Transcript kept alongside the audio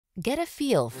Get a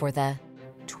feel for the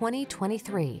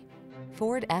 2023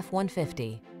 Ford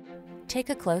F-150. Take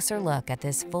a closer look at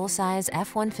this full-size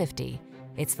F-150.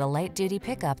 It's the light-duty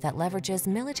pickup that leverages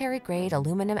military-grade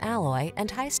aluminum alloy and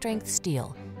high-strength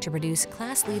steel to produce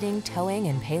class-leading towing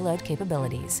and payload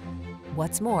capabilities.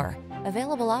 What's more,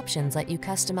 available options let you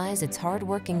customize its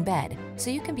hard-working bed so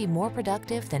you can be more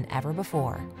productive than ever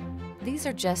before. These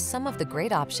are just some of the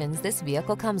great options this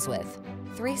vehicle comes with: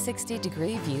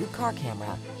 360-degree view car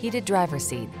camera, heated driver's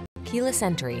seat, keyless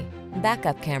entry,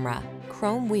 backup camera,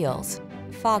 chrome wheels,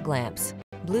 fog lamps,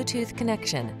 Bluetooth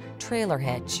connection, trailer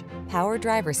hitch, power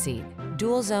driver's seat,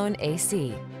 dual zone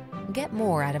AC. Get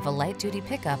more out of a light-duty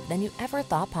pickup than you ever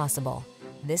thought possible.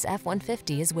 This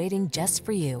F-150 is waiting just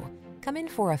for you. Come in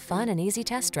for a fun and easy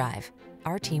test drive.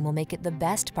 Our team will make it the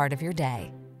best part of your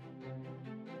day.